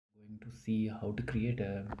to see how to create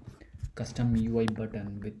a custom UI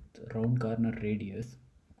button with round corner radius,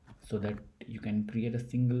 so that you can create a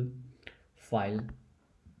single file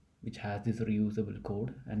which has this reusable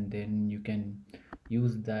code, and then you can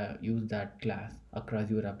use that class across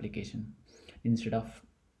your application instead of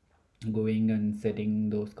going and setting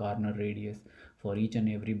those corner radius for each and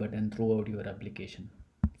every button throughout your application.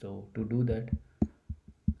 So to do that,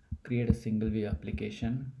 create a single view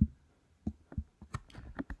application.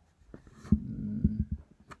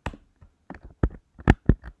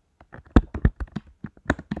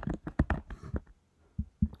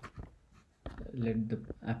 Let the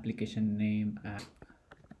application name app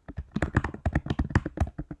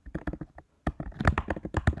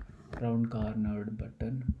round cornered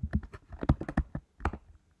button.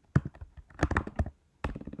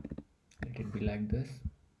 Let it be like this.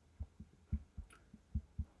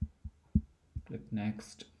 Click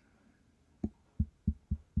next.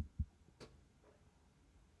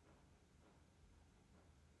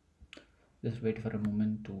 Just wait for a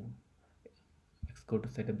moment to Xcode to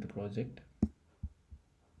set up the project.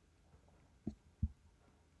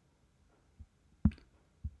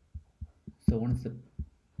 So once the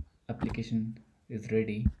application is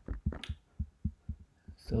ready,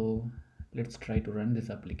 so let's try to run this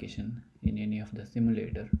application in any of the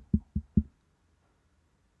simulator.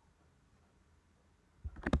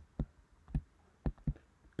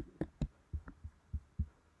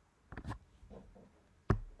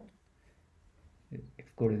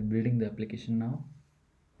 Xcode is building the application now.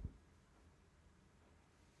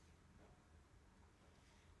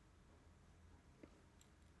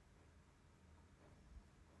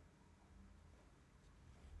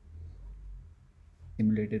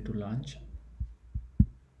 Simulator to launch.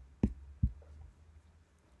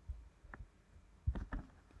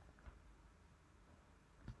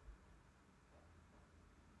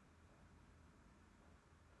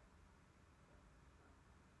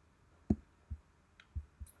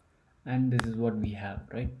 And this is what we have,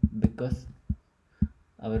 right? Because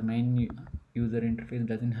our main user interface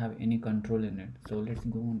doesn't have any control in it. So let's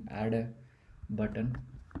go and add a button.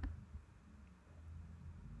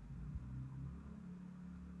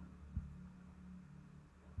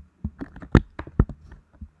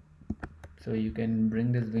 So you can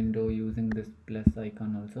bring this window using this plus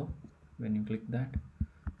icon also. When you click that,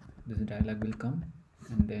 this dialog will come,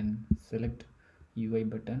 and then select UI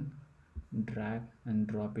button, drag and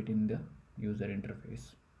drop it in the user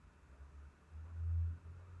interface.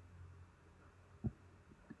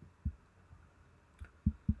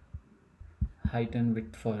 Height and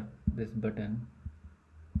width for this button.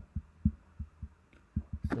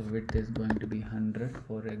 So width is going to be 100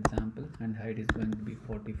 for example, and height is going to be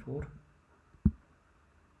 44.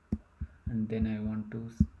 And then I want to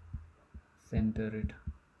center it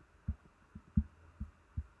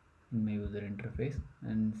in my user interface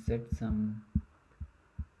and set some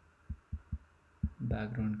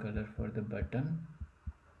background color for the button.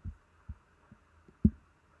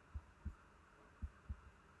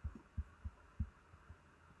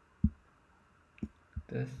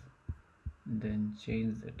 This, then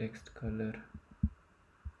change the text color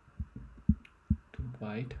to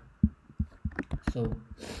white. So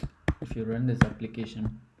if you run this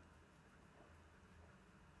application,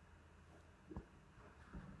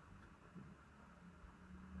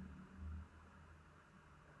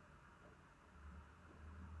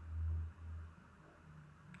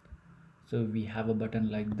 so we have a button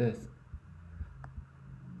like this.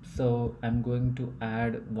 So I'm going to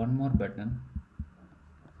add one more button.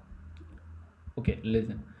 Okay,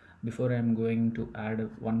 listen, before I'm going to add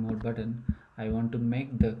one more button, I want to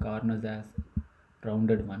make the corners as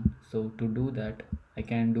rounded one. So to do that, I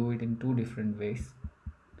can do it in two different ways.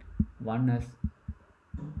 One is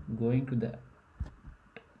going to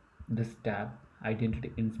this tab,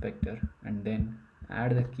 identity inspector, and then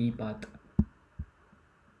add the key path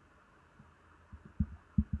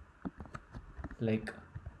like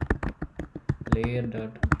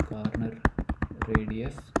layer.corner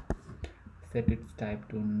radius, set its type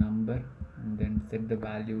to number, and then set the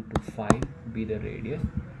value to 5 be the radius,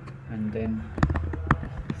 and then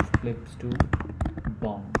flips to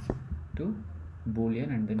bounds to boolean,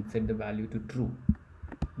 and then set the value to true.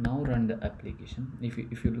 Now run the application.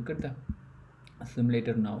 If you look at the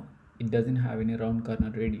simulator now, it doesn't have any round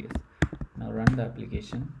corner radius. Now run the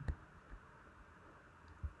application.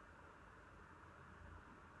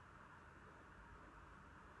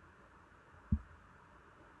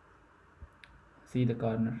 See the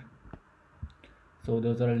corner, so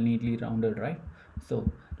those are all neatly rounded, right? So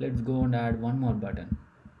let's go and add one more button.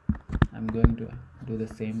 I'm going to do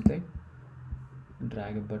the same thing.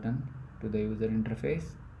 drag a button to the user interface,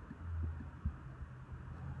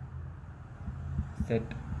 set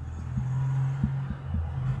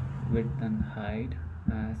width and height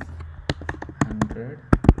as 100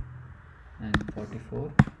 and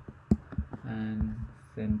 44, and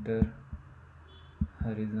center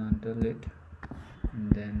horizontal it,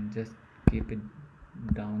 and then just keep it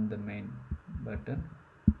down the main button.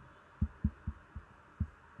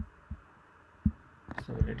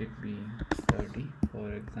 So let it be 30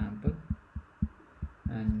 for example,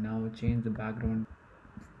 and now change the background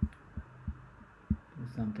to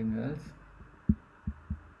something else,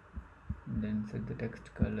 and then set the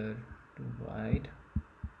text color to white.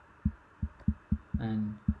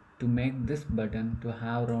 And to make this button to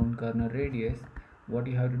have round corner radius, what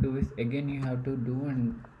you have to do is, again you have to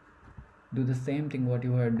do the same thing what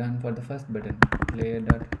you had done for the first button. Layer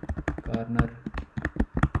dot corner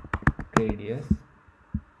radius,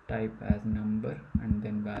 type as number and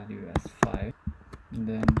then value as 5, and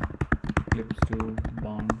then clips to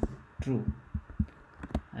bound true.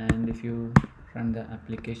 And if you run the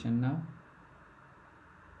application now,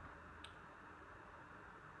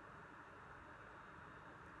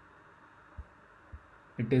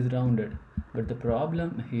 it is rounded. But the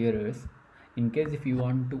problem here is, in case if you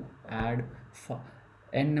want to add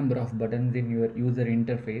n number of buttons in your user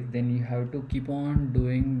interface, then you have to keep on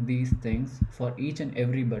doing these things for each and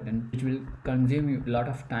every button, which will consume a lot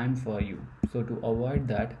of time for you. So to avoid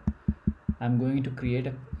that, I'm going to create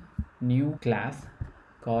a new class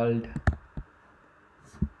called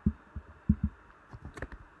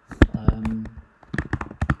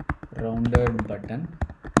rounded button,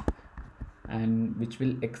 and which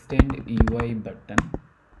will extend UIButton.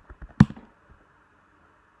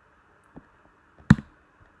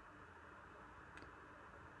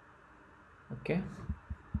 Okay,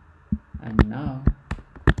 and now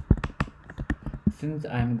since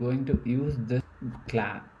I'm going to use this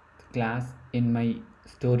class in my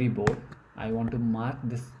storyboard, I want to mark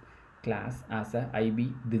this class as a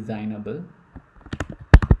IB designable.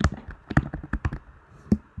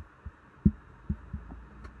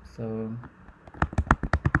 So,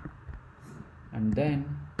 and then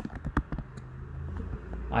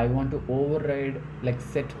I want to override, like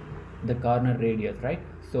set the corner radius, right?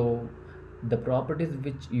 So the properties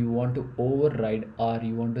which you want to override or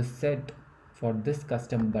you want to set for this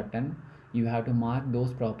custom button, you have to mark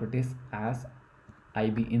those properties as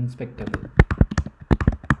IB inspectable.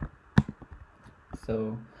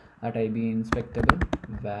 So at IB inspectable,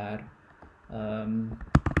 where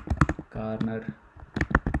corner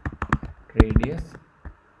radius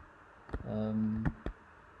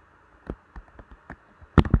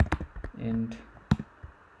int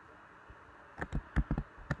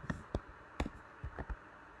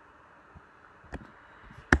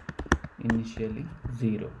initially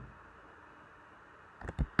 0,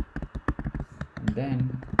 and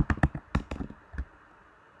then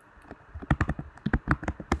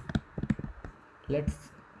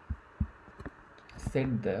let's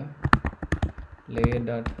set the layer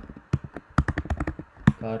dot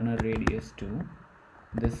corner radius to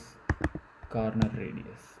this corner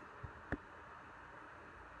radius,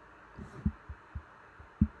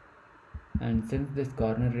 and since this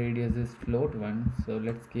corner radius is float one, so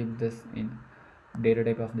let's keep this in data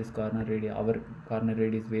type of this corner radius. Our corner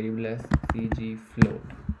radius variable as cg float,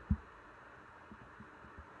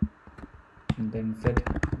 and then set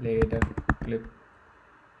layer dot clips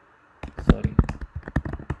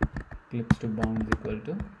to bounds equal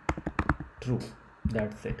to true.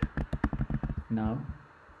 That's it. Now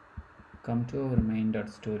come to our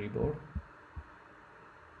main.storyboard.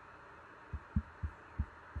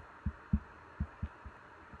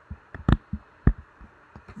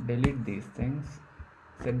 Delete these things,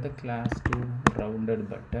 set the class to rounded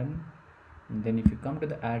button, and then if you come to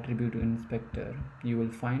the attribute inspector, you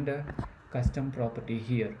will find a custom property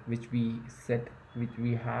here which we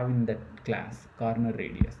have in that class, corner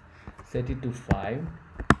radius. Set it to 5,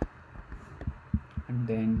 and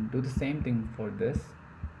then do the same thing for this.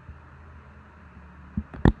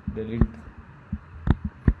 Delete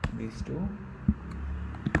these two,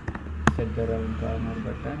 set the round corner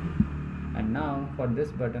button, and now for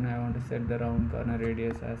this button I want to set the round corner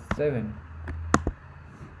radius as 7.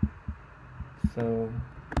 So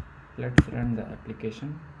let's run the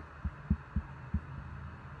application.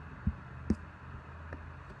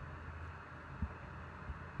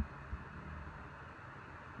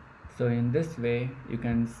 So in this way you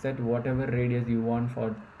can set whatever radius you want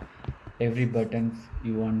for every buttons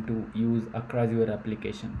you want to use across your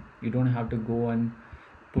application. You don't have to go and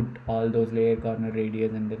put all those layer corner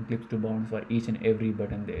radius and then clips to bounds for each and every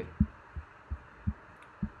button there.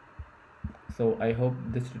 So I hope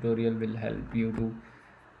this tutorial will help you to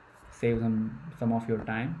save some of your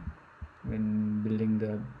time when building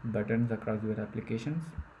the buttons across your applications.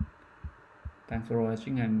 Thanks for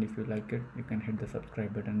watching, and if you like it, you can hit the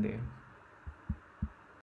subscribe button there.